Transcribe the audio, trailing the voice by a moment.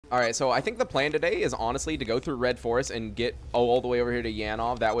All right, so I think the plan today is honestly to go through Red Forest and get all the way over here to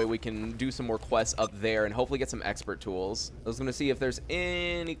Yanov. That way we can do some more quests up there and hopefully get some expert tools. I was going to see if there's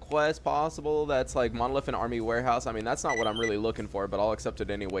any quest possible that's like Monolith and Army Warehouse. I mean, that's not what I'm really looking for, but I'll accept it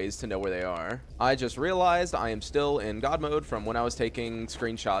anyways to know where they are. I just realized I am still in God mode from when I was taking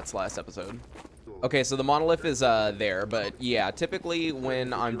screenshots last episode. Okay, so the monolith is there, but yeah, typically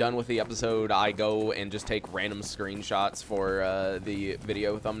when I'm done with the episode, I go and just take random screenshots for the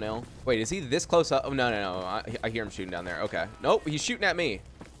video thumbnail. Wait, is he this close up? Oh, no. I hear him shooting down there. Okay. Nope, he's shooting at me.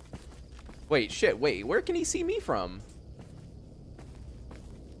 Wait, shit, wait, where can he see me from?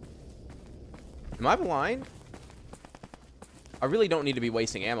 Am I blind? I really don't need to be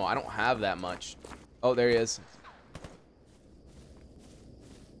wasting ammo. I don't have that much. Oh, there he is.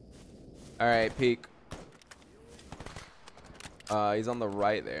 All right, peek. He's on the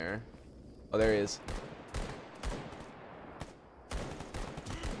right there. Oh, there he is.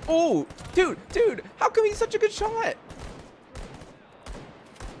 Oh, dude, how come he's such a good shot?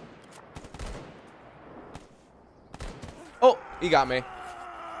 Oh, he got me.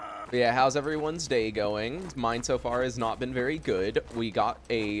 But yeah, how's everyone's day going? Mine so far has not been very good. We got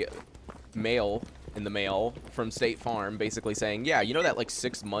a mail in the mail from State Farm basically saying, yeah, you know that like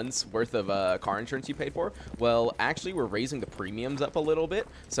 6 months worth of car insurance you paid for? Well, actually we're raising the premiums up a little bit,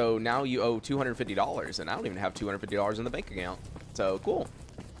 so now you owe $250, and I don't even have $250 in the bank account. So cool.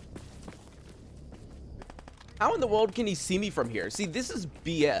 How in the world can he see me from here? See, this is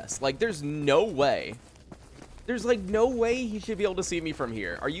BS. Like, there's no way. There's like no way he should be able to see me from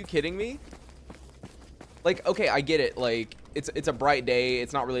here. Are you kidding me? Like, okay, I get it. Like, it's a bright day.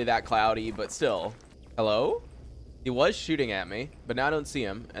 It's not really that cloudy, but still. Hello? He was shooting at me, but now I don't see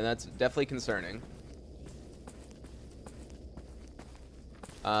him, and that's definitely concerning.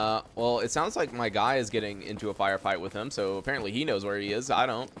 Well, it sounds like my guy is getting into a firefight with him, so apparently he knows where he is. I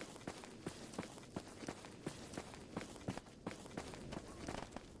don't.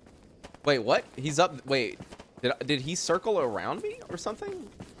 Wait, what? He's up. Wait, did he circle around me or something?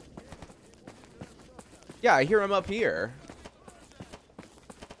 Yeah, I hear him up here.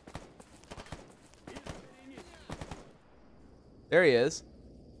 There he is.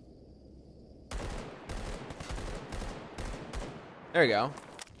 There we go.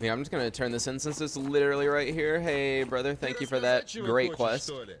 Yeah, I'm just gonna turn this in since it's literally right here. Hey, brother, thank you for that great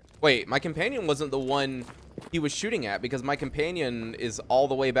quest. Wait, my companion wasn't the one he was shooting at, because my companion is all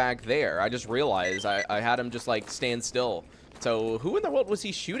the way back there. I just realized I had him just like stand still. So who in the world was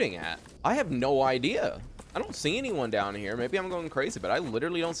he shooting at? I have no idea. I don't see anyone down here. Maybe I'm going crazy, but I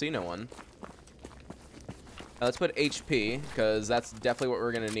literally don't see no one. Let's put HP, because that's definitely what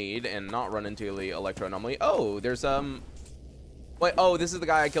we're gonna need, and not run into the electro anomaly. Oh, there's wait, oh, this is the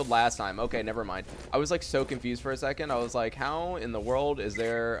guy I killed last time. Okay, never mind. I was like so confused for a second. I was like, how in the world is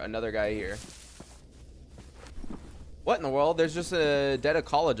there another guy here? What in the world? There's just a dead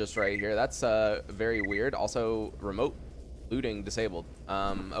ecologist right here. That's very weird. Also, remote looting disabled.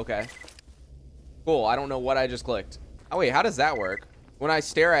 Okay. Cool. I don't know what I just clicked. Oh wait, how does that work? When I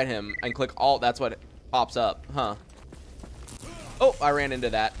stare at him and click Alt, that's what pops up, huh? Oh, I ran into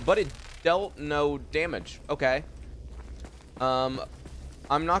that, but it dealt no damage. Okay. I'm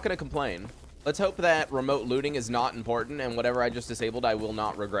not gonna complain. Let's hope that remote looting is not important, and whatever I just disabled I will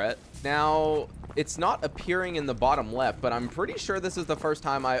not regret. Now, it's not appearing in the bottom left, but I'm pretty sure this is the first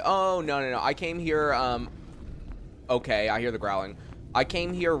time oh, no. I came here, okay, I hear the growling. I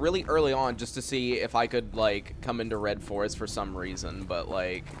came here really early on just to see if I could, like, come into Red Forest for some reason, but,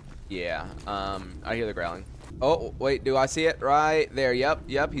 like, yeah, I hear the growling. Oh, wait, do I see it? Right there,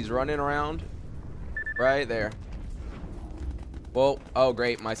 yep, he's running around. Right there. Whoa, oh,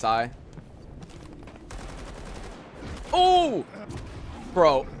 great, my Psy. Oh!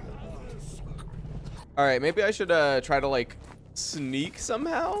 Bro. Alright, maybe I should, try to, like, sneak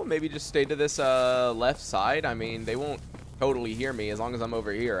somehow? Maybe just stay to this, left side? I mean, they won't totally hear me as long as I'm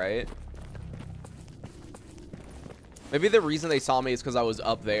over here, right? Maybe the reason they saw me is because I was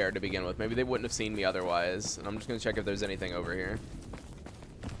up there to begin with. Maybe they wouldn't have seen me otherwise. And I'm just going to check if there's anything over here.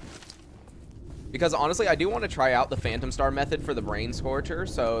 Because honestly, I do want to try out the Phantom Star method for the Brain Scorcher.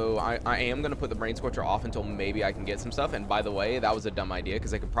 So I am going to put the Brain Scorcher off until maybe I can get some stuff. And by the way, that was a dumb idea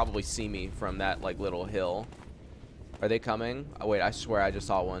because they could probably see me from that like little hill. Are they coming? Oh, wait, I swear I just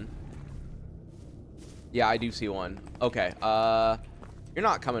saw one. Yeah, I do see one. Okay, you're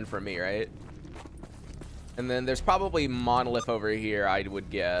not coming for me, right? And then there's probably Monolith over here, I would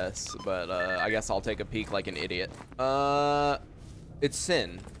guess. But, I guess I'll take a peek like an idiot. It's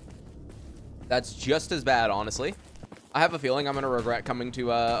Sin. That's just as bad, honestly. I have a feeling I'm gonna regret coming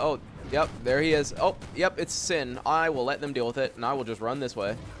to, oh, yep, there he is. Oh, yep, it's Sin. I will let them deal with it, and I will just run this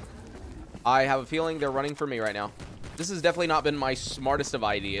way. I have a feeling they're running for me right now. This has definitely not been my smartest of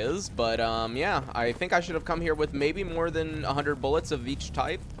ideas, but yeah, I think I should have come here with maybe more than 100 bullets of each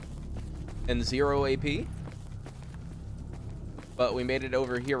type and 0 AP. But we made it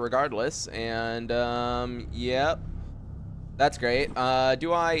over here regardless, and yep. That's great.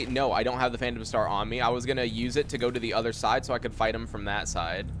 Do I? No, I don't have the Phantom Star on me. I was gonna use it to go to the other side so I could fight him from that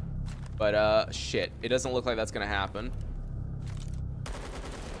side. But shit, it doesn't look like that's gonna happen.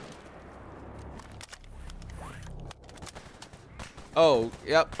 Oh,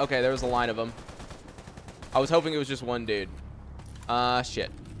 yep. Okay, there was a line of them. I was hoping it was just one dude.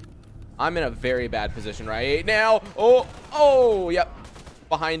 Shit. I'm in a very bad position right now. Oh, yep.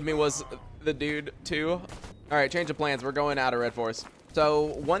 Behind me was the dude too. All right, change of plans. We're going out of Red Force. So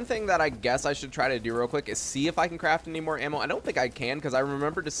one thing that I guess I should try to do real quick is see if I can craft any more ammo. I don't think I can because I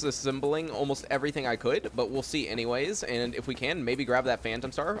remember disassembling almost everything I could, but we'll see anyways. And if we can, maybe grab that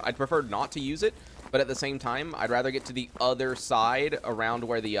Phantom Star. I'd prefer not to use it, but at the same time, I'd rather get to the other side around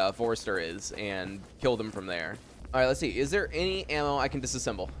where the Forester is and kill them from there. All right, let's see. Is there any ammo I can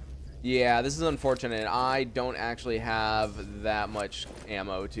disassemble? Yeah, this is unfortunate. I don't actually have that much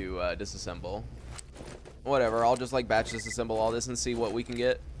ammo to disassemble. Whatever, I'll just like batch disassemble all this and see what we can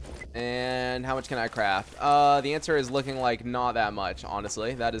get. And how much can I craft? The answer is looking like not that much,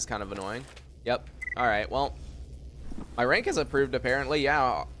 honestly. That is kind of annoying. Yep. All right, well, my rank is approved apparently.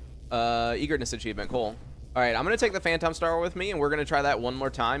 Yeah, eagerness achievement, cool. All right, I'm gonna take the Phantom Star with me and we're gonna try that one more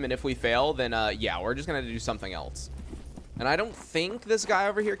time. And if we fail, then yeah, we're just gonna do something else. And I don't think this guy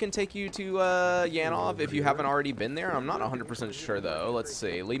over here can take you to Yanov if you haven't already been there. I'm not 100% sure, though. Let's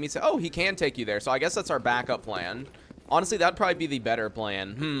see. Lead me to... Oh, he can take you there. So I guess that's our backup plan. Honestly, that'd probably be the better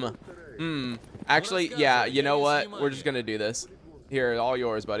plan. Actually, yeah, you know what? We're just going to do this. Here, all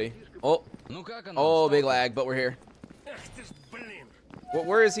yours, buddy. Oh, big lag, but we're here.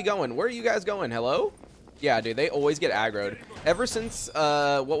 Where is he going? Where are you guys going? Hello? Yeah, dude, they always get aggroed. Ever since,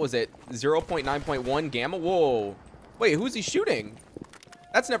 what was it? 0.9.1 Gamma? Whoa. Wait, who's he shooting?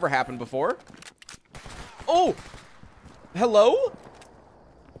 That's never happened before. Oh! Hello?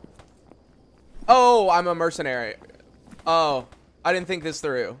 Oh, I'm a mercenary. Oh, I didn't think this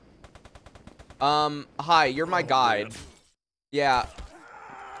through. Hi, you're my guide. Yeah.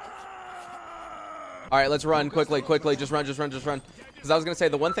 All right, let's run quickly. Just run. Because I was going to say,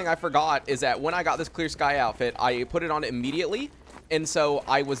 the one thing I forgot is that when I got this Clear Sky outfit, I put it on immediately. And so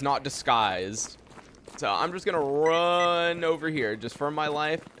I was not disguised. So I'm just going to run over here just for my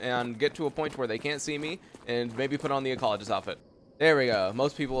life and get to a point where they can't see me and maybe put on the ecologist outfit. There we go.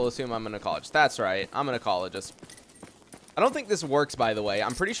 Most people will assume I'm an ecologist. That's right. I'm an ecologist. I don't think this works, by the way.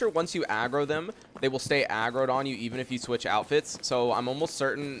 I'm pretty sure once you aggro them, they will stay aggroed on you even if you switch outfits. So I'm almost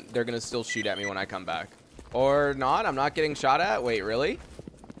certain they're going to still shoot at me when I come back. Or not. I'm not getting shot at. Wait, really?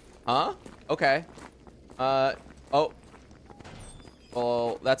 Huh? Okay. Oh.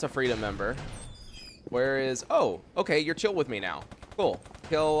 Well, that's a Freedom member. Where is... Oh, okay, you're chill with me now. Cool.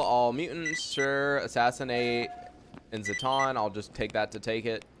 Kill all mutants, sure. Assassinate and Zaton. I'll just take that to take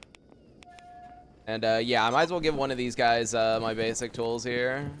it. And, yeah, I might as well give one of these guys my basic tools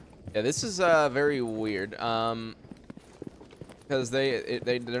here. Yeah, this is very weird. Because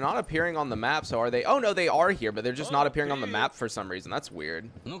they're not appearing on the map, so are they? Oh, no, they are here, but they're just not appearing on the map for some reason. That's weird.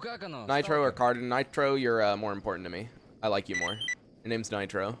 Nitro or Cardin? Nitro, you're more important to me. I like you more. Your name's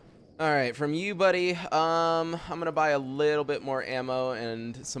Nitro. All right, from you, buddy, I'm going to buy a little bit more ammo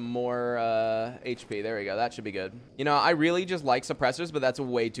and some more HP. There we go. That should be good. You know, I really just like suppressors, but that's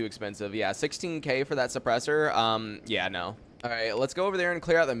way too expensive. Yeah, 16K for that suppressor. Yeah, no. All right, let's go over there and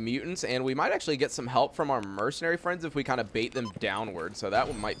clear out the mutants, and we might actually get some help from our mercenary friends if we kind of bait them downward, so that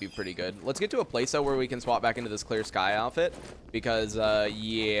one might be pretty good. Let's get to a place, though, where we can swap back into this Clear Sky outfit, because,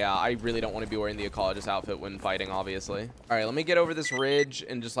 yeah, I really don't want to be wearing the ecologist outfit when fighting, obviously. All right, let me get over this ridge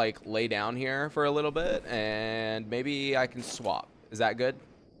and just, like, lay down here for a little bit, and maybe I can swap. Is that good?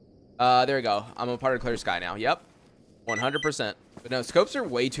 There we go. I'm a part of Clear Sky now. Yep. 100%. But no, scopes are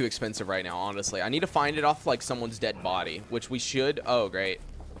way too expensive right now, honestly. I need to find it off, like, someone's dead body, which we should. Oh, great.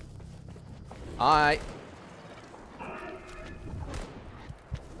 Hi.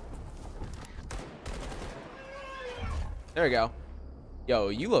 There we go. Yo,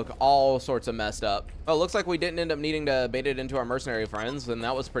 you look all sorts of messed up. Oh, looks like we didn't end up needing to bait it into our mercenary friends, and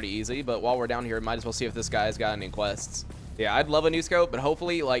that was pretty easy. But while we're down here, might as well see if this guy's got any quests. Yeah, I'd love a new scope, but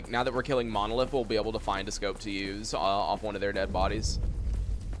hopefully, like, now that we're killing Monolith, we'll be able to find a scope to use off one of their dead bodies.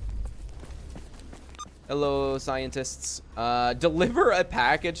 Hello, scientists. Deliver a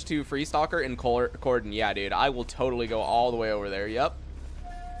package to Freestalker in Cordon. Yeah, dude, I will totally go all the way over there. Yep.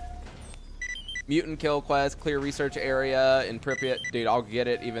 Mutant kill quest, clear research area in Pripyat. Dude, I'll get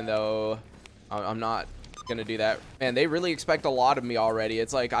it, even though I'm not gonna do that. Man, they really expect a lot of me already.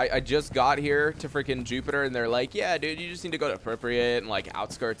 It's like I just got here to freaking Jupiter and they're like, yeah, dude, you just need to go to appropriate and like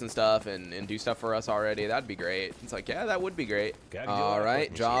outskirts and stuff and do stuff for us already. That'd be great. It's like, yeah, that would be great. All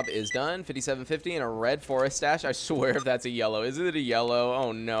right, job is done. 5750 and a red forest stash. I swear if that's a yellow. Is it a yellow?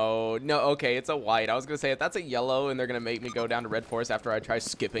 Oh no. No, okay, it's a white. I was gonna say if that's a yellow and they're gonna make me go down to red forest after I try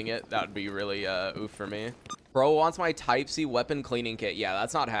skipping it, that would be really oof for me. Bro wants my Type-C weapon cleaning kit. Yeah,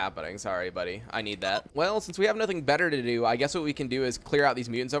 that's not happening. Sorry, buddy. I need that. Well, since we have nothing better to do, I guess what we can do is clear out these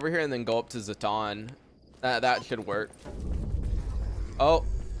mutants over here and then go up to Zaton. That should work. Oh,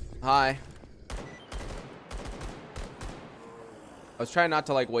 hi. I was trying not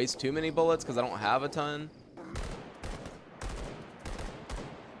to, like, waste too many bullets because I don't have a ton.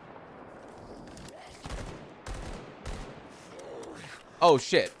 Oh,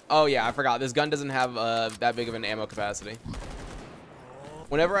 shit. Oh, yeah, I forgot. This gun doesn't have that big of an ammo capacity.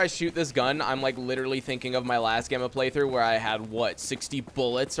 Whenever I shoot this gun, I'm, like, literally thinking of my last game of playthrough where I had, what, 60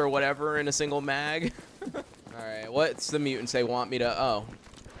 bullets or whatever in a single mag? All right, what's the mutants they want me to... Oh.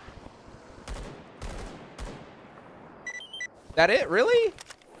 That it? Really?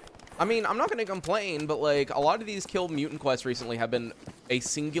 I mean, I'm not going to complain, but, like, a lot of these kill mutant quests recently have been a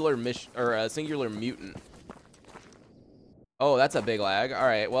singular mission or a singular mutant. Oh, that's a big lag. All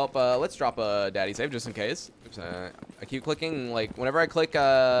right, well, let's drop a daddy save just in case. Oops, I keep clicking, like, whenever I click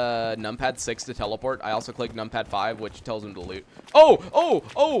numpad 6 to teleport, I also click numpad 5, which tells him to loot.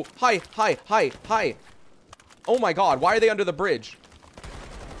 Oh, hi. Oh my God, why are they under the bridge?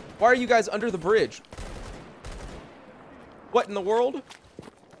 Why are you guys under the bridge? What in the world?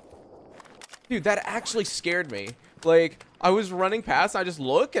 Dude, that actually scared me. Like, I was running past, I just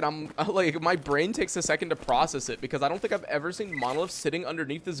look, and I'm like, my brain takes a second to process it because I don't think I've ever seen monoliths sitting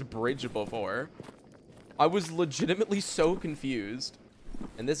underneath this bridge before. I was legitimately so confused.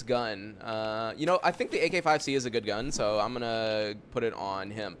 And this gun, you know, I think the AK-5C is a good gun, so I'm gonna put it on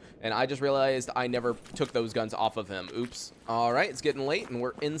him. And I just realized I never took those guns off of him. Oops. All right, it's getting late, and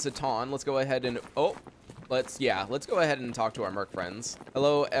we're in Zaton. Let's go ahead and, let's go ahead and talk to our merc friends.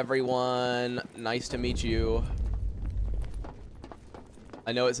 Hello, everyone. Nice to meet you.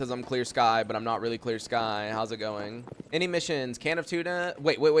 I know it says I'm clear sky, but I'm not really clear sky. How's it going? Any missions? Can of tuna?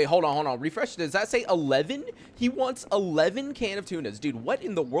 Wait. Hold on. Refresh. Does that say 11? He wants 11 can of tunas. Dude, what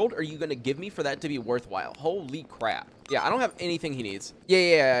in the world are you going to give me for that to be worthwhile? Holy crap. Yeah, I don't have anything he needs.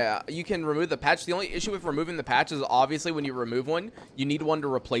 Yeah. You can remove the patch. The only issue with removing the patch is obviously when you remove one, you need one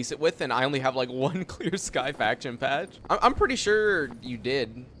to replace it with, and I only have like one clear sky faction patch. I'm pretty sure you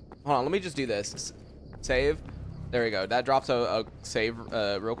did. Hold on, let me just do this. Save. There we go. That drops a save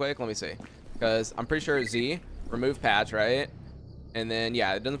real quick. Let me see. Because I'm pretty sure Z, remove patch, right? And then,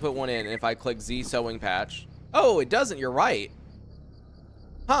 yeah, it doesn't put one in. And if I click Z sewing patch. Oh, it doesn't. You're right.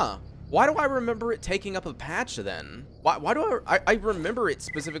 Huh. Why do I remember it taking up a patch then? Why do I remember it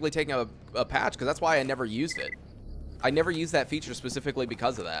specifically taking up a patch? Because that's why I never used it. I never used that feature specifically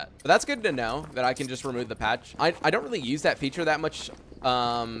because of that. But that's good to know that I can just remove the patch. I don't really use that feature that much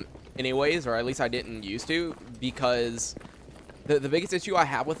anyways, or at least I didn't used to, because the biggest issue I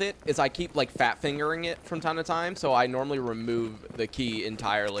have with it is I keep like fat fingering it from time to time, so I normally remove the key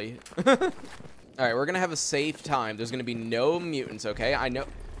entirely. All right, we're gonna have a safe time. There's gonna be no mutants, okay? I know.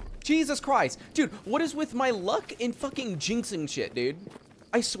 Jesus Christ, dude, what is with my luck in fucking jinxing shit, dude?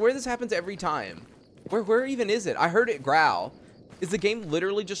 I swear this happens every time. Where even is it? I heard it growl. Is the game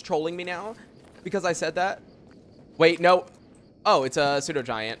literally just trolling me now because I said that? Wait, no. Oh, it's a pseudo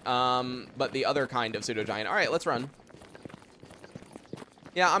giant, but the other kind of pseudo giant. All right, let's run.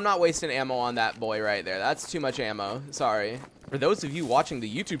 Yeah, I'm not wasting ammo on that boy right there. That's too much ammo. Sorry. For those of you watching the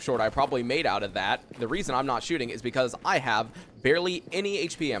YouTube short I probably made out of that, the reason I'm not shooting is because I have barely any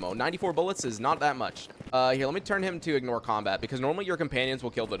HP ammo. 94 bullets is not that much. Here, let me turn him to ignore combat, because normally your companions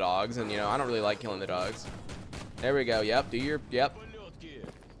will kill the dogs, and, you know, I don't really like killing the dogs. There we go. Yep, yep.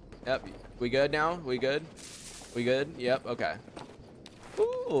 We good now? We good? We good? Yep, okay.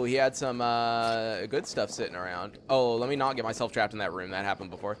 Ooh, he had some good stuff sitting around. Oh, let me not get myself trapped in that room. That happened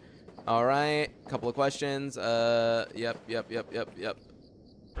before. All right, couple of questions. Yep.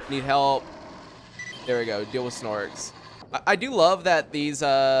 Need help. There we go. Deal with snorks. I do love that these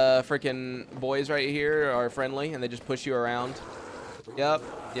freaking boys right here are friendly and they just push you around. Yep.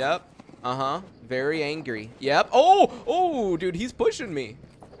 Very angry. Yep. Oh, dude, he's pushing me.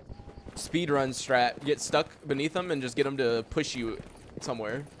 Speedrun strat. Get stuck beneath them and just get them to push you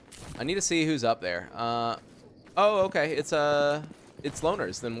somewhere. I need to see who's up there. Oh, okay. It's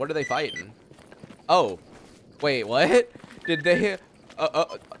loners. Then what are they fighting? Oh, wait, what? Did they?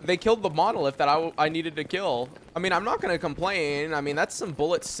 They killed the monolith that I needed to kill. I mean, I'm not going to complain. I mean, that's some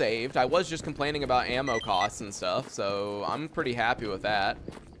bullets saved. I was just complaining about ammo costs and stuff, so I'm pretty happy with that.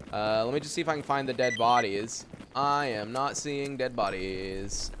 Let me just see if I can find the dead bodies. I am not seeing dead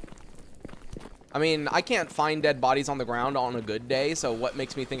bodies. I mean, I can't find dead bodies on the ground on a good day, so what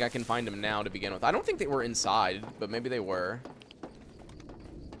makes me think I can find them now to begin with? I don't think they were inside, but maybe they were.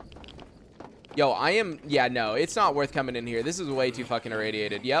 Yo, yeah, no, it's not worth coming in here. This is way too fucking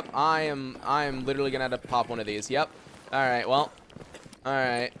irradiated. Yep, I am literally gonna have to pop one of these. Yep. Alright, well.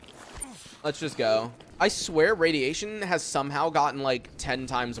 Alright. Let's just go. I swear radiation has somehow gotten like 10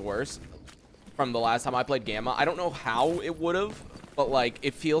 times worse from the last time I played Gamma. I don't know how it would have, but like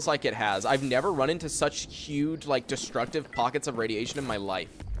it feels like it has. I've never run into such huge like destructive pockets of radiation in my life.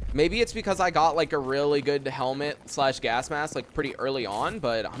 Maybe it's because I got like a really good helmet slash gas mask like pretty early on,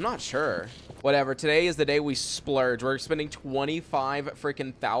 but I'm not sure. Whatever, today is the day we splurge. We're spending 25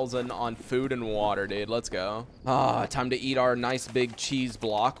 freaking thousand on food and water, dude. Let's go. Ah, time to eat our nice big cheese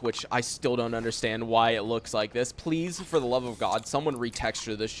block, which I still don't understand why it looks like this. Please, for the love of God, someone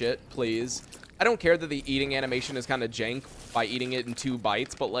retexture this shit, please. I don't care that the eating animation is kind of jank by eating it in 2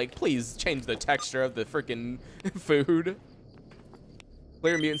 bites, but like, please change the texture of the freaking food.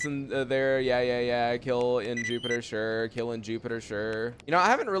 Clear mutants in there. Yeah. Kill in Jupiter, sure. Kill in Jupiter, sure. You know, I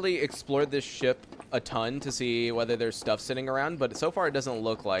haven't really explored this ship a ton to see whether there's stuff sitting around, but so far it doesn't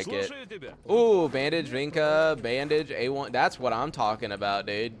look like it. Ooh, bandage, Vinca, bandage, A1. That's what I'm talking about,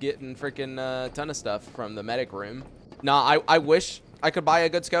 dude. Getting freaking ton of stuff from the medic room. Nah, I wish I could buy a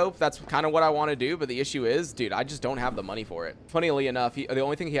good scope. That's kind of what I want to do, but the issue is, dude, I just don't have the money for it. Funnily enough, the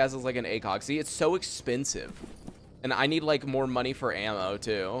only thing he has is like an ACOG. See, it's so expensive. And I need like more money for ammo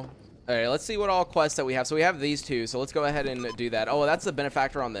too. All right, let's see what all quests that we have. So we have these 2, so let's go ahead and do that. Oh, that's the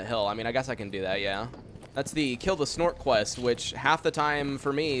benefactor on the hill. I mean, I guess I can do that, yeah. That's the kill the snork quest, which half the time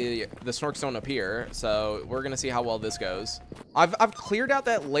for me, the snorks don't appear. So we're gonna see how well this goes. I've cleared out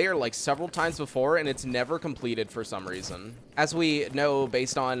that layer like several times before, and it's never completed for some reason. As we know,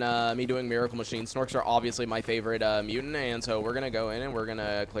 based on me doing Miracle Machine, snorks are obviously my favorite mutant, and so we're gonna go in and we're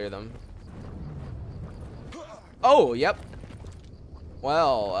gonna clear them. Oh, yep.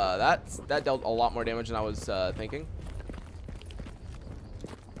 Well, that dealt a lot more damage than I was thinking.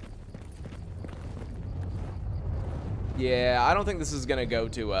 Yeah, I don't think this is gonna go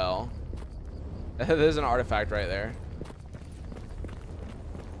too well. There's an artifact right there.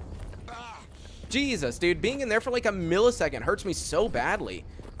 Jesus, dude, being in there for like a millisecond hurts me so badly.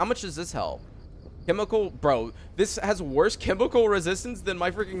 How much does this help? Chemical, bro, this has worse chemical resistance than my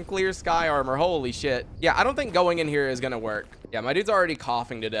freaking clear sky armor. Holy shit. Yeah, I don't think going in here is gonna work. Yeah, my dude's already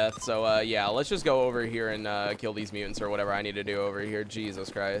coughing to death, so yeah, let's just go over here and kill these mutants or whatever I need to do over here. Jesus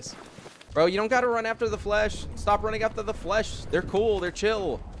Christ. Bro, you don't gotta run after the flesh. Stop running after the flesh. They're cool, they're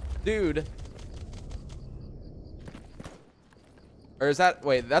chill. Dude. Or is that,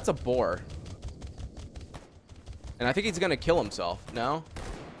 wait, that's a boar. And I think he's gonna kill himself, no?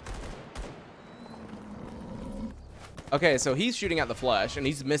 Okay, so he's shooting at the flesh, and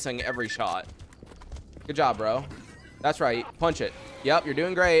he's missing every shot. Good job, bro. That's right. Punch it. Yep, you're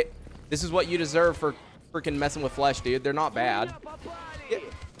doing great. This is what you deserve for freaking messing with flesh, dude. They're not bad. Yeah,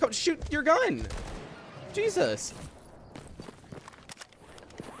 come shoot your gun. Jesus.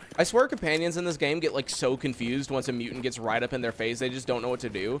 I swear companions in this game get like so confused once a mutant gets right up in their face. They just don't know what to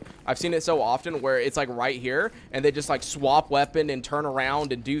do. I've seen it so often where it's like right here, and they just like swap weapon and turn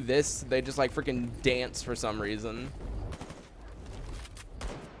around and do this. They just like freaking dance for some reason.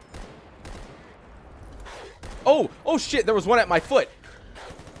 Oh shit, there was one at my foot.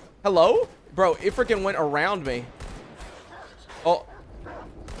 Hello? Bro, it freaking went around me. Oh.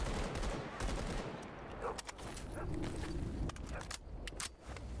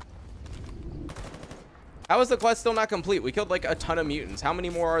 How is the quest still not complete? We killed like a ton of mutants. How many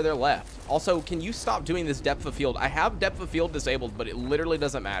more are there left? Also, can you stop doing this depth of field? I have depth of field disabled, but it literally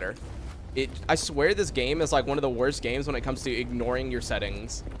doesn't matter. I swear this game is like one of the worst games when it comes to ignoring your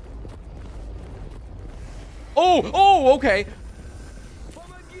settings. Oh, okay.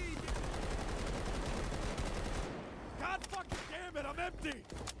 God fucking damn it, I'm empty.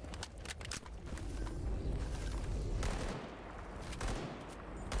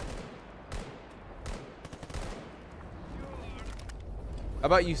 How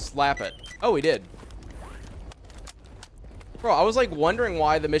about you slap it? Oh, he did. Bro, I was like wondering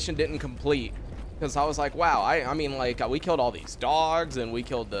why the mission didn't complete. Because I was like, wow, I mean, like, we killed all these dogs, and we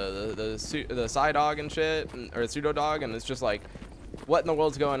killed the side dog and shit, or pseudo dog, and it's just like, what in the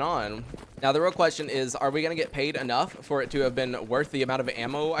world's going on? Now, the real question is, are we going to get paid enough for it to have been worth the amount of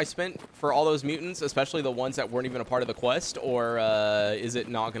ammo I spent for all those mutants, especially the ones that weren't even a part of the quest, or is it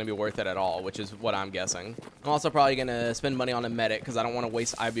not going to be worth it at all, which is what I'm guessing. I'm also probably going to spend money on a medic because I don't want to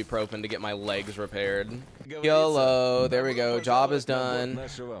waste ibuprofen to get my legs repaired. YOLO, there we go. Job is done.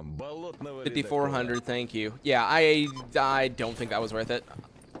 5,400, thank you. Yeah, I don't think that was worth it.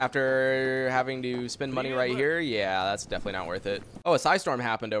 After having to spend money right here, yeah, that's definitely not worth it. Oh, a Psystorm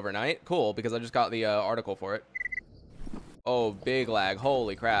happened overnight. Cool, because I just got the article for it. Oh, big lag.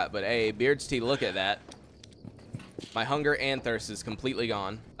 Holy crap. But hey, Beard's Tea, look at that. My hunger and thirst is completely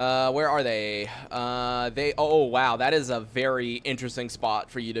gone. Where are they? Oh, wow. That is a very interesting spot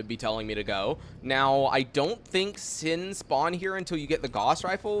for you to be telling me to go. Now, I don't think Sin spawn here until you get the Gauss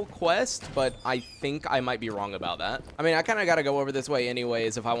Rifle quest, but I think I might be wrong about that. I mean, I kind of got to go over this way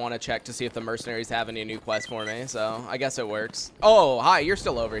anyways if I want to check to see if the mercenaries have any new quests for me, so I guess it works. Oh, hi. You're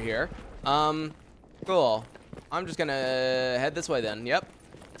still over here. Cool. I'm just gonna head this way then. Yep.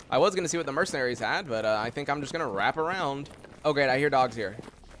 I was going to see what the mercenaries had, but I think I'm just going to wrap around. Oh, great. I hear dogs here.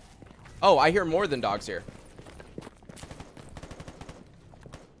 Oh, I hear more than dogs here.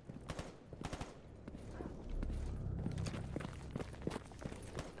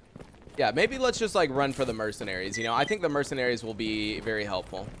 Yeah, maybe let's just, like, run for the mercenaries. You know, I think the mercenaries will be very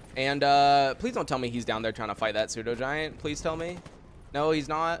helpful. And please don't tell me he's down there trying to fight that pseudo-giant. Please tell me. No, he's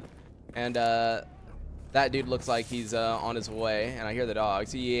not. And that dude looks like he's on his way, and I hear the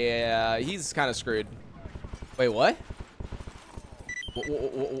dogs. Yeah, he's kind of screwed. Wait, what?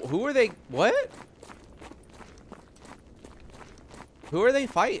 Who are they? What? Who are they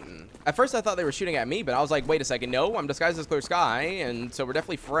fighting? At first, I thought they were shooting at me, but I was like, wait a second. No, I'm disguised as Clear Sky, and so we're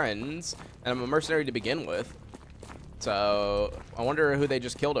definitely friends, and I'm a mercenary to begin with. So I wonder who they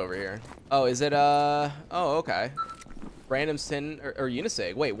just killed over here. Oh, is it, oh, okay. Random Sin or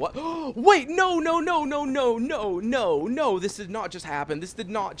Unisig. Wait, what? Wait, no. This did not just happen. This did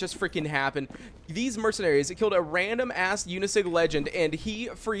not just freaking happen. These mercenaries killed a random ass Unisig legend, and he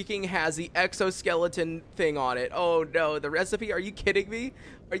freaking has the exoskeleton thing on it. Oh no, the recipe? Are you kidding me?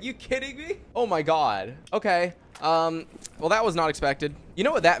 Are you kidding me? Oh my god. Okay. Well, that was not expected. You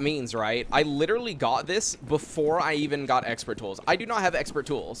know what that means, right? I literally got this before I even got expert tools. I do not have expert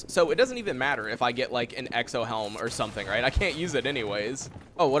tools, so it doesn't even matter if I get like an exo helm or something, right? I can't use it anyways.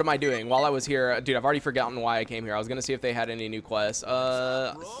 Oh, what am I doing? While I was here, dude, I've already forgotten why I came here. I was gonna see if they had any new quests.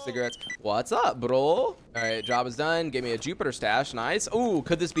 Cigarettes. What's up, bro? All right, job is done. Give me a Jupiter stash. Nice. Ooh,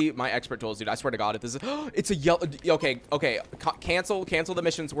 could this be my expert tools, dude? I swear to God, if this is, it's a yellow. Okay. Cancel the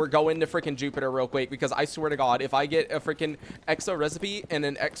missions. We're going to freaking Jupiter real quick because I swear to God, if I get a freaking exo recipe and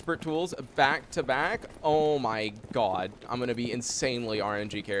an expert tools back to back, oh my God, I'm gonna be insanely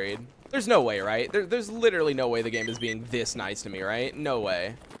RNG carried. There's no way, right? There's literally no way the game is being this nice to me, right? No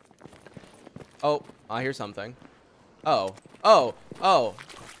way. Oh, I hear something. Oh. All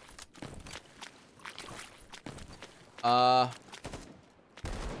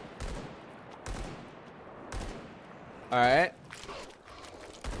right.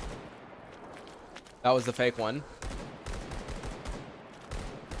 That was the fake one.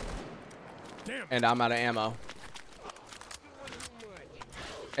 Damn. And I'm out of ammo.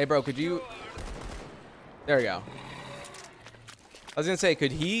 Hey, bro, could you... There we go. I was gonna say,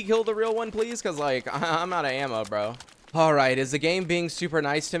 could he kill the real one, please? Because, like, I'm out of ammo, bro. All right, is the game being super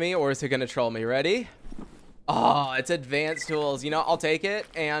nice to me, or is it gonna troll me? Ready? Oh, it's advanced tools. You know, I'll take it.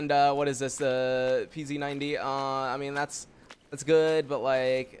 And what is this? The PZ90? I mean, that's good, but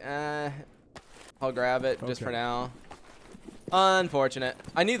like, I'll grab it just for now. Unfortunate.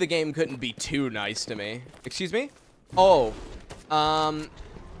 I knew the game couldn't be too nice to me. Excuse me? Oh,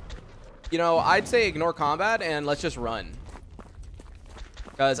 you know, I'd say ignore combat and let's just run.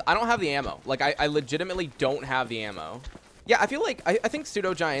 Because I don't have the ammo. Like, I legitimately don't have the ammo. Yeah, I feel like, I think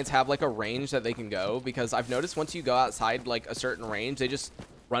pseudo giants have like a range that they can go, because I've noticed once you go outside like a certain range, they just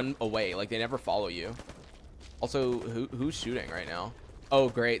run away. Like, they never follow you. Also, who's shooting right now? Oh,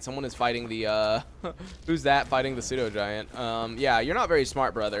 great. Someone is fighting the, who's that fighting the pseudo giant? Yeah, you're not very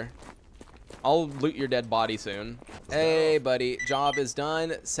smart, brother. I'll loot your dead body soon. Hey, buddy. Job is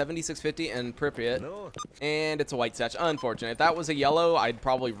done. 7650 in Pripyat. And it's a white satch. Unfortunate. If that was a yellow, I'd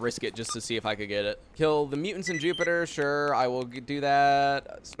probably risk it just to see if I could get it. Kill the mutants in Jupiter. Sure, I will do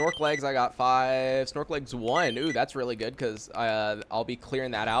that. Snork legs, I got 5. Snork legs 1. Ooh, that's really good because I'll be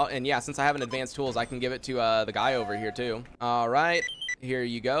clearing that out. And yeah, since I have an advanced tools, I can give it to the guy over here too. All right. Here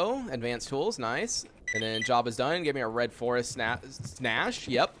you go. Advanced tools. Nice. And then job is done. Give me a red forest snash.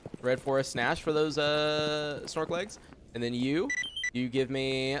 Yep. Red forest snash for those snork legs. And then you give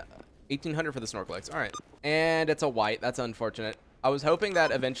me 1800 for the snork legs. All right. And it's a white. That's unfortunate. I was hoping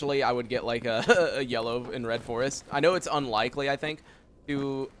that eventually I would get like a yellow in Red Forest. I know it's unlikely, I think,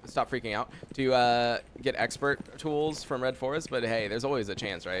 to stop freaking out, to get expert tools from Red Forest, but hey, there's always a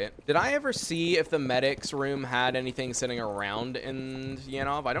chance, right? Did I ever see if the medics room had anything sitting around in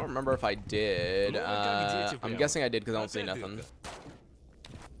Yanov? I don't remember if I did. I'm guessing I did because I don't see nothing.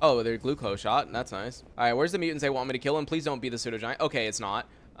 Oh, they're glucose shot. That's nice. All right, where's the mutants they want me to kill him? Please don't be the pseudo giant. Okay, it's not.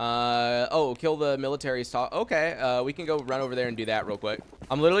 Oh, kill the military stock. Okay, we can go run over there and do that real quick.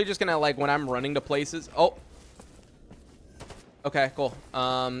 I'm literally just gonna, like, when I'm running to places. Oh. Okay, cool.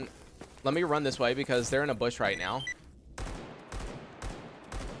 Let me run this way because they're in a bush right now.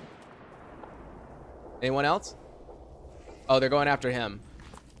 Anyone else? Oh, they're going after him.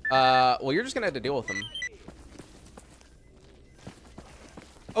 Well, you're just gonna have to deal with them.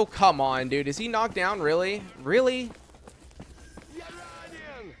 Oh, come on, dude. Is he knocked down? Really? Really?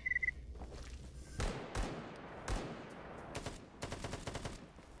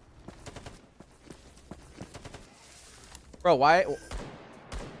 Bro, why?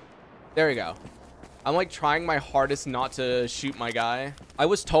 There we go. I'm like trying my hardest not to shoot my guy. I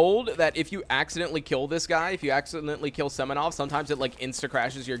was told that if you accidentally kill this guy, if you accidentally kill Semenov, sometimes it like insta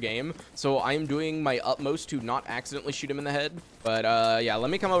crashes your game. So I'm doing my utmost to not accidentally shoot him in the head. But yeah,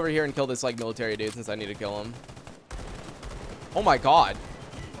 let me come over here and kill this like military dude since I need to kill him. Oh my god.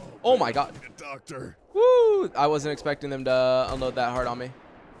 Oh my god. Doctor. Woo! I wasn't expecting them to unload that hard on me.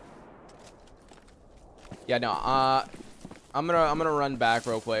 Yeah, no. I'm gonna run back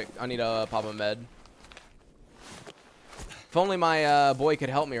real quick. I need to pop a med. If only my boy could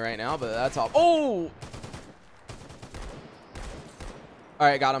help me right now, but that's all. Oh! All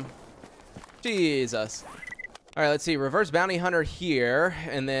right, got him. Jesus. All right, let's see. Reverse bounty hunter here,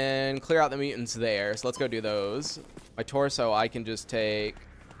 and then clear out the mutants there. So let's go do those. My torso, I can just take.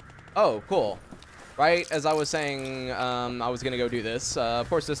 Oh, cool. Right as I was saying, I was gonna go do this. Of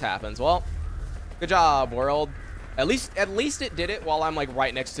course, this happens. Well, good job, world. At least it did it while I'm like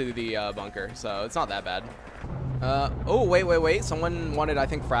right next to the bunker, so it's not that bad. Oh, wait. Someone wanted, I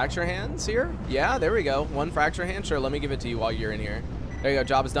think, fracture hands here. Yeah, there we go. One fracture hand. Sure, let me give it to you while you're in here. There you go.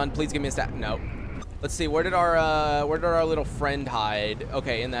 Job is done. Please give me a stat. No. Let's see. Where did our little friend hide?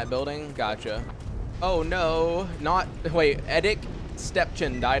 Okay, in that building. Gotcha. Oh no, not. Wait, Edik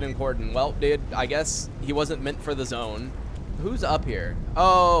Stepchin died in Cordon. Well, dude, I guess he wasn't meant for the zone. Who's up here?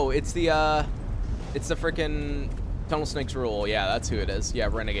 Oh, it's the freaking Tunnel Snakes rule. Yeah, that's who it is. Yeah,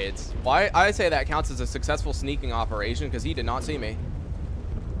 renegades. Well, I say that counts as a successful sneaking operation because he did not see me.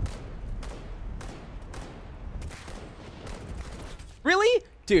 Really?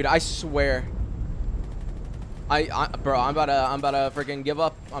 Dude, I swear. Bro, I'm about to freaking give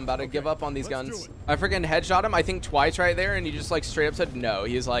up. I'm about to give up on these guns. I freaking headshot him, I think twice right there, and he just like straight up said no.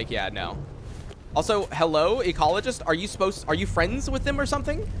 He's like, yeah, no. Also, hello, ecologist. Are you friends with him or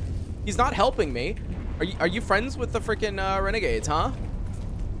something? He's not helping me. Are you friends with the freaking renegades, huh?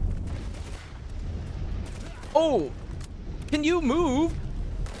 Oh, can you move?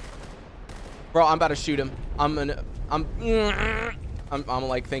 Bro, I'm about to shoot him. I'm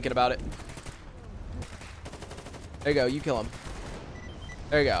like thinking about it. There you go. You kill him.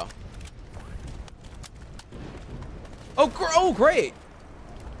 There you go. Oh, great.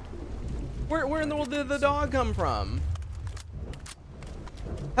 Where in the world did the dog come from?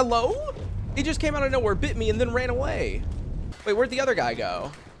 Hello? He just came out of nowhere, bit me, and then ran away. Wait, where'd the other guy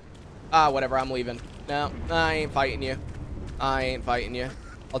go? Whatever. I'm leaving. No, I ain't fighting you. I ain't fighting you.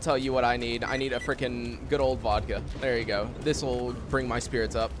 I'll tell you what I need. I need a freaking good old vodka. There you go. This will bring my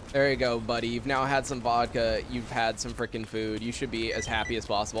spirits up. There you go, buddy. You've now had some vodka. You've had some freaking food. You should be as happy as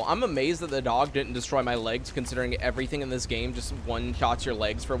possible. I'm amazed that the dog didn't destroy my legs, considering everything in this game just one-shots your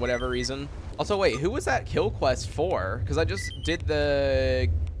legs for whatever reason. Also, wait, who was that kill quest for? Because I just did the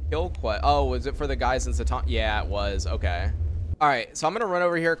kill quest. Oh, was it for the guys in Satan? Yeah, it was. Okay. All right, so I'm going to run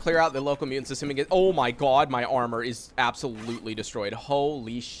over here, clear out the local mutants, assuming it... Oh, my God, my armor is absolutely destroyed.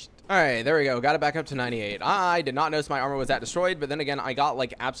 Holy sh... All right, there we go. Got it back up to 98. I did not notice my armor was that destroyed, but then again, I got,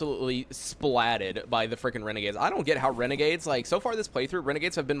 like, absolutely splatted by the freaking renegades. I don't get how renegades, like, so far this playthrough,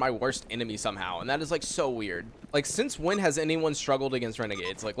 renegades have been my worst enemy somehow, and that is, like, so weird. Like, since when has anyone struggled against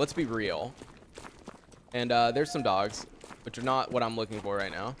renegades? Like, let's be real. And there's some dogs, which are not what I'm looking for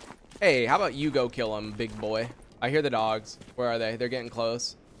right now. Hey, how about you go kill him, big boy? I hear the dogs. Where are they? They're getting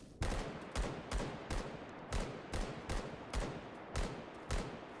close.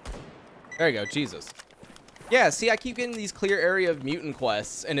 There you go. Jesus. Yeah, see, I keep getting these clear area of mutant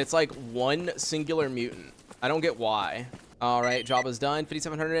quests, and it's like one singular mutant. I don't get why. All right, job is done.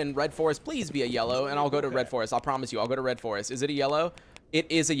 5,700 in Red Forest. Please be a yellow, and I'll go to Red Forest. I'll promise you, I'll go to Red Forest. Is it a yellow? It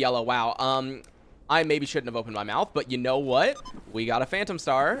is a yellow. Wow. I maybe shouldn't have opened my mouth, but you know what? We got a Phantom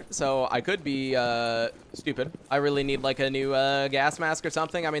Star, so I could be stupid. I really need like a new gas mask or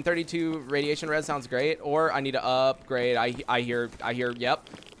something. I mean, 32 radiation res sounds great, or I need to upgrade. I hear, yep.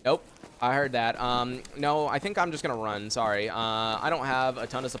 Nope. I heard that. No, I think I'm just gonna run. Sorry. I don't have a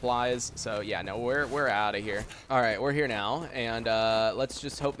ton of supplies, so yeah, no, we're out of here. All right, we're here now, and let's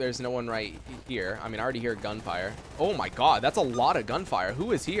just hope there's no one right here. I mean, I already hear gunfire. Oh my God, that's a lot of gunfire.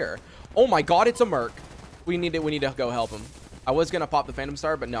 Who is here? Oh my God, it's a merc. We need to go help him. I was gonna pop the Phantom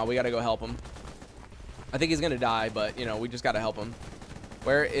Star, but no, we gotta go help him. I think he's gonna die, but you know, we just gotta help him.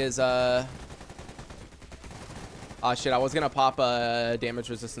 Where is oh shit, I was gonna pop a damage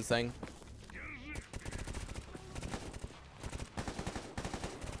resistance thing.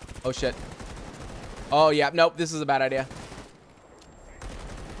 Oh shit. Oh yeah, nope, this is a bad idea.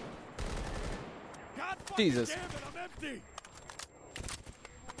 God Jesus. damn it, I'm empty.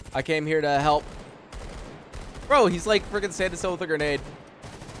 I came here to help. Bro, he's like freaking standing still with a grenade.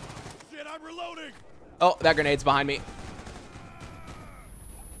 Shit, I'm reloading. Oh, that grenade's behind me.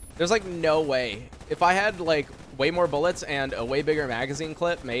 There's like no way. If I had like way more bullets and a way bigger magazine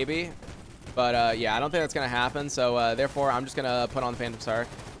clip, maybe. But yeah, I don't think that's gonna happen. So therefore, I'm just gonna put on the Phantom Star,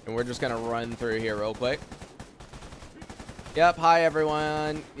 and we're just gonna run through here real quick. Yep. Hi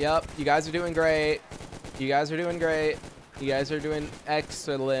everyone. Yep. You guys are doing great. You guys are doing great. You guys are doing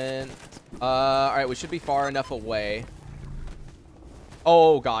excellent. All right, we should be far enough away.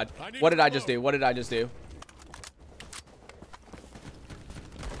 Oh God, what did I just do? What did I just do?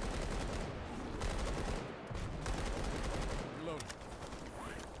 Reloading.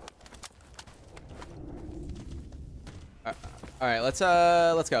 All right, let's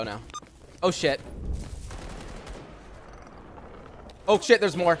go now. Oh shit. Oh shit,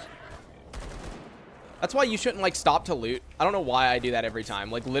 there's more. That's why you shouldn't like stop to loot. I don't know why I do that every time.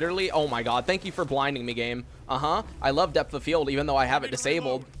 Like literally, oh my God, thank you for blinding me, game. I love depth of field even though I have it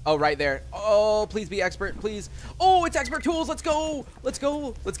disabled. Oh, right there. Oh, please be expert, please. Oh, it's expert tools. Let's go. Let's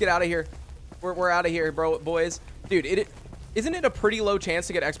go. Let's get out of here. We're out of here, bro, boys. Dude, isn't it a pretty low chance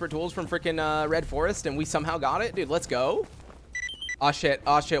to get expert tools from freaking Red Forest, and we somehow got it? Dude, let's go. Oh shit.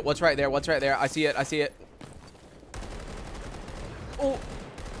 Oh shit. What's right there? What's right there? I see it. I see it. Oh.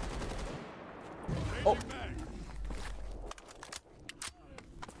 Oh.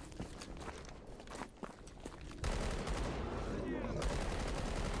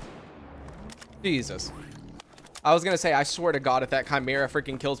 Jesus. I was gonna say, I swear to God, if that Chimera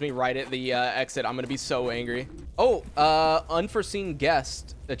freaking kills me right at the exit, I'm gonna be so angry. Oh, unforeseen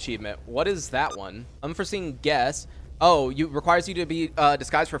guest achievement. What is that one? Unforeseen guest. Oh, requires you to be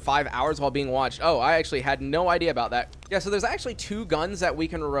disguised for 5 hours while being watched. Oh, I actually had no idea about that. Yeah, so there's actually 2 guns that we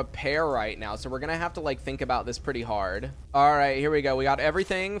can repair right now. So we're going to have to like think about this pretty hard. All right, here we go. We got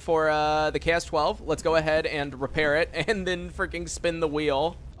everything for the KS-12. Let's go ahead and repair it and then freaking spin the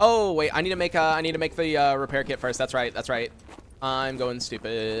wheel. Oh, wait, I need to make the repair kit first. That's right. That's right. I'm going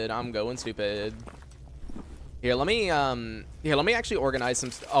stupid. I'm going stupid. Here, let me actually organize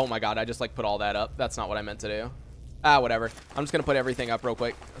some. Oh my God, I just like put all that up. That's not what I meant to do. Whatever. I'm just gonna put everything up real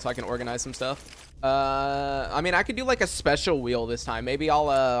quick so I can organize some stuff. I mean, I could do like a special wheel this time. Maybe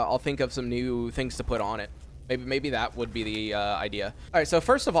I'll think of some new things to put on it. Maybe that would be the idea. All right, so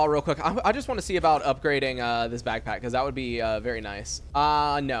first of all, real quick, I just want to see about upgrading this backpack because that would be very nice.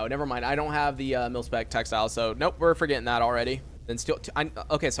 No, never mind. I don't have the mil-spec textile, so nope, we're forgetting that already. Then still,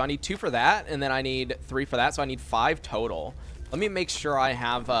 okay, so I need 2 for that, and then I need 3 for that, so I need 5 total. Let me make sure I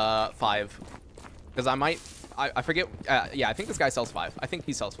have 5 because I forget. Yeah, I think this guy sells 5. I think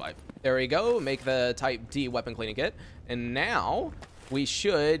he sells 5. There we go. Make the type D weapon cleaning kit. And now we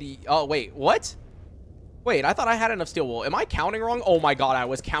should. Oh, wait. What? Wait, I thought I had enough steel wool. Am I counting wrong? Oh my God, I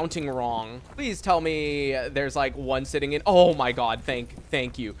was counting wrong. Please tell me there's like 1 sitting in. Oh my God.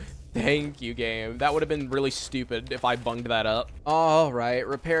 Thank you. Thank you, game. That would have been really stupid if I bunged that up. All right.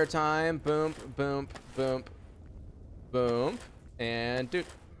 Repair time. Boom, boom, boom, boom. And dude.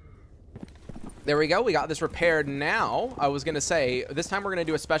 There we go. We got this repaired. Now, I was going to say, this time we're going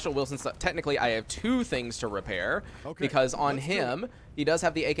to do a special wheel since technically I have 2 things to repair. Okay, because on him, he does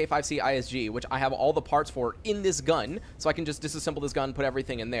have the AK-5C ISG, which I have all the parts for in this gun. So I can just disassemble this gun, put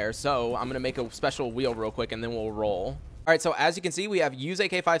everything in there. So I'm going to make a special wheel real quick, and then we'll roll. All right, so as you can see, we have use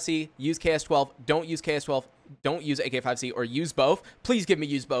AK-5C, use KS-12, don't use KS-12, don't use AK-5C, or use both. Please give me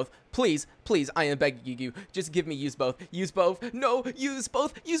use both. Please, please, I am begging you. Just give me use both. Use both. No, use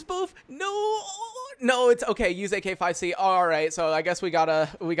both. Use both. No, no, it's okay. Use AK-5C. All right, so I guess we gotta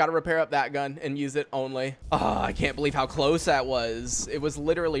repair up that gun and use it only. Oh, I can't believe how close that was. It was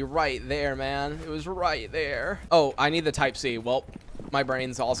literally right there, man. It was right there. Oh, I need the Type C. Well, My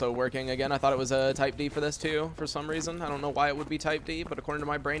brain's also working again. I thought it was a type D for this too, for some reason. I don't know why it would be type D, but according to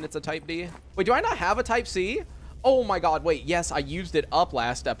my brain, it's a type D. Wait, do I not have a type C? Oh my God, wait, yes, I used it up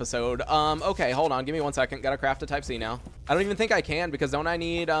last episode. Okay, hold on, give me 1 second. Gotta craft a type C now. I don't even think I can because don't I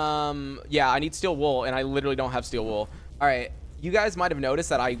need, yeah, I need steel wool and I literally don't have steel wool. All right, you guys might have noticed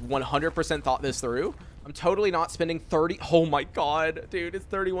that I 100% thought this through. I'm totally not spending 30, oh my God, dude, it's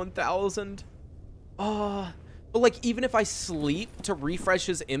 31,000. But like, even if I sleep to refresh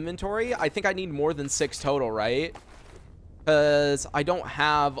his inventory, I think I need more than 6 total, right? Because I don't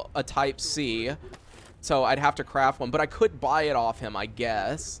have a type C, so I'd have to craft one, but I could buy it off him, I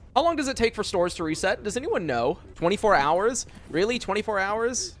guess. How long does it take for stores to reset? Does anyone know? 24 hours? Really? 24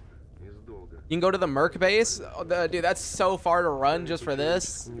 hours? You can go to the Merc base? Oh, dude, that's so far to run just for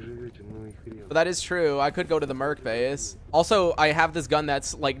this. But that is true. I could go to the Merc base. Also, I have this gun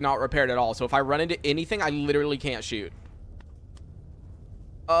that's like not repaired at all. So if I run into anything, I literally can't shoot.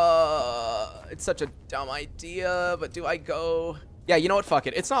 It's such a dumb idea, but do I go? Yeah, you know what? Fuck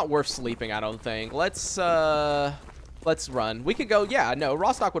it. It's not worth sleeping, I don't think. Let's run. We could go, yeah, no,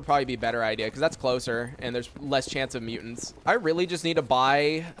 Rostock would probably be a better idea because that's closer and there's less chance of mutants. I really just need to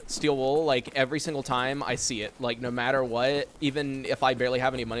buy steel wool like every single time I see it. Like no matter what, even if I barely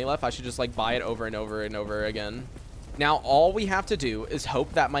have any money left, I should just like buy it over and over and over again. Now, all we have to do is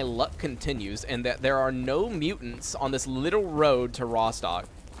hope that my luck continues and that there are no mutants on this little road to Rostock.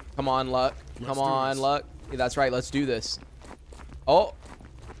 Come on, luck. Come on, luck. Yeah, that's right. Let's do this. Oh.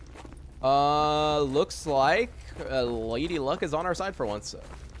 Looks like Lady Luck is on our side for once.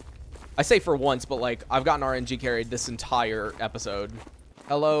 I say for once, but like I've gotten RNG carried this entire episode.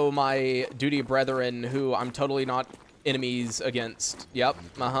 Hello, my duty brethren who I'm totally not enemies against. Yep.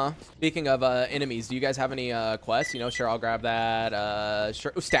 Speaking of enemies, do you guys have any quests? You know, sure, I'll grab that.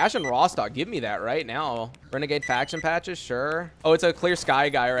 Sure. Ooh, stash and Rostock. Give me that right now. Renegade faction patches. Sure. Oh, it's a Clear Sky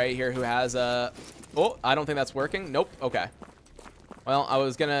guy right here who has a... Oh, I don't think that's working. Nope. Okay. Well, I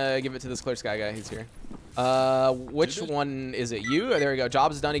was gonna give it to this Clear Sky guy. He's here. Which one is it? You? There we go.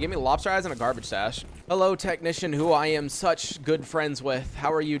 Job's done. He gave me lobster eyes and a garbage stash. Hello, technician who I am such good friends with.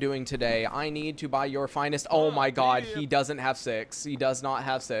 How are you doing today? I need to buy your finest. Oh my God, he doesn't have 6. He does not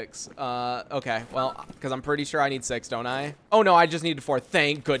have 6. Okay. Well, because I'm pretty sure I need 6, don't I? Oh no, I just needed 4.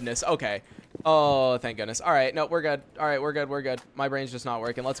 Thank goodness. Okay. Oh, thank goodness. All right. No, we're good. All right, we're good. We're good. My brain's just not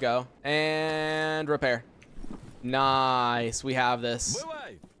working. Let's go. And repair. Nice. We have this.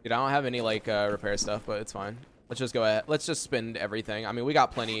 Dude, I don't have any like repair stuff, but it's fine. Let's just go ahead. Let's just spend everything. I mean, we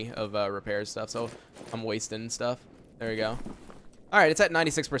got plenty of repair stuff, so I'm wasting stuff. There we go. All right, it's at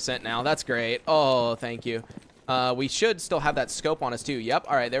 96% now. That's great. Oh, thank you. We should still have that scope on us too. Yep.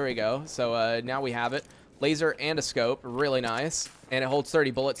 All right, there we go. So now we have it. Laser and a scope. Really nice. And it holds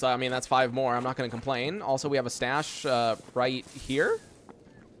 30 bullets. So, I mean, that's 5 more. I'm not going to complain. Also, we have a stash right here.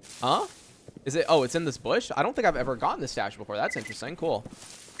 Huh? Is it? Oh, it's in this bush? I don't think I've ever gotten this stash before. That's interesting. Cool.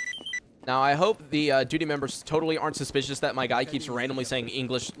 Now, I hope the duty members totally aren't suspicious that my guy keeps randomly saying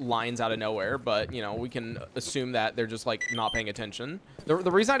English lines out of nowhere, but, you know, we can assume that they're just, like, not paying attention. The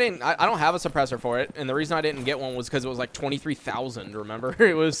reason I don't have a suppressor for it, and the reason I didn't get one was because it was, like, 23,000, remember?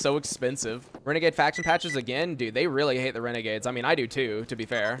 It was so expensive. Renegade faction patches again? Dude, they really hate the Renegades. I mean, I do, too, to be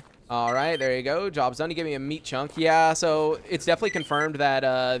fair. All right, there you go. Job's done. You give me a meat chunk. Yeah, so it's definitely confirmed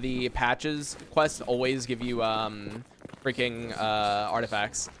that the patches quests always give you freaking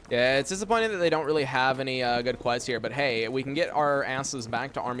artifacts. Yeah, it's disappointing that they don't really have any good quests here, but hey, we can get our asses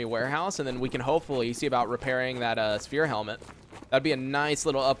back to Army Warehouse, and then we can hopefully see about repairing that S.T.A.L.K.E.R helmet. That'd be a nice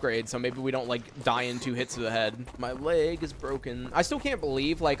little upgrade, so maybe we don't, like, die in 2 hits to the head. My leg is broken. I still can't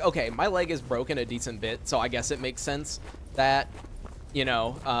believe, like, okay, my leg is broken a decent bit, so I guess it makes sense that... you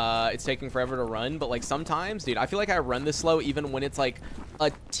know, it's taking forever to run, but like sometimes, dude, I feel like I run this slow even when it's like a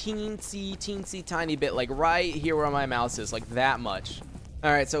teensy tiny bit, like right here where my mouse is, like that much.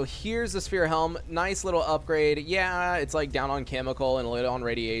 All right, so here's the S.T.A.L.K.E.R helm. Nice little upgrade. Yeah, it's like down on chemical and a little on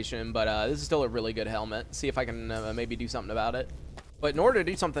radiation, but this is still a really good helmet. See if I can maybe do something about it. But in order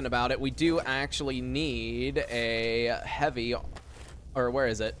to do something about it, we do actually need a heavy... Or where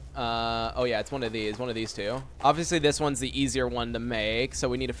is it? Oh yeah, it's one of these two. Obviously this one's the easier one to make, so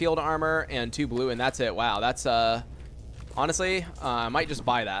we need a field armor and 2 blue, and that's it. Wow, that's honestly, I might just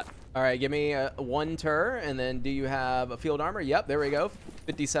buy that. All right, give me 1 tur, and then do you have a field armor? Yep, there we go.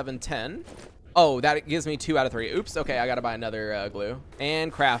 5710. Oh, that gives me 2 out of 3. Oops, okay, I gotta buy another glue.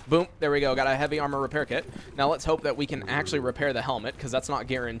 And craft, boom, there we go. Got a heavy armor repair kit. Now let's hope that we can actually repair the helmet, because that's not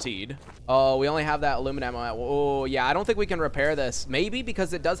guaranteed. Oh, we only have that aluminum. Oh, yeah, I don't think we can repair this. Maybe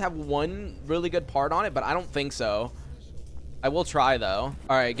because it does have 1 really good part on it, but I don't think so. I will try, though.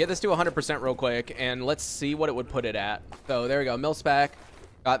 All right, get this to 100% real quick, and let's see what it would put it at. So there we go, mil-spec.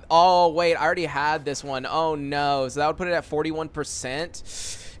 Oh, wait, I already had this one. Oh, no. So that would put it at 41%.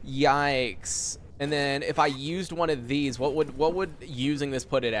 Yikes. And then if I used one of these, what would using this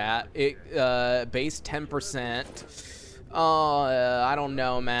put it at? Base 10%. I don't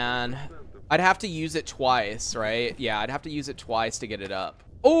know, man. I'd have to use it twice, right? Yeah, I'd have to use it twice to get it up.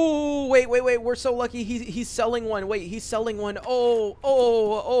 Oh, wait. We're so lucky. He's selling one. Wait, he's selling one.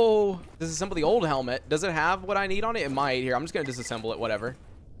 Oh. Disassemble the old helmet. Does it have what I need on it? It might. Here, I'm just going to disassemble it. Whatever.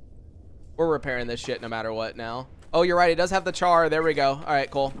 We're repairing this shit no matter what now. Oh, you're right. It does have the char. There we go. All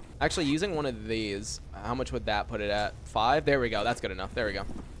right, cool. Actually, using one of these, how much would that put it at? 5? There we go. That's good enough. There we go. All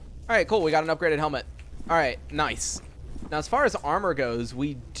right, cool. We got an upgraded helmet. All right, nice. Now, as far as armor goes,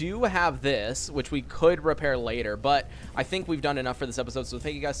 we do have this, which we could repair later, but I think we've done enough for this episode. So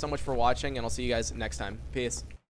thank you guys so much for watching, and I'll see you guys next time. Peace.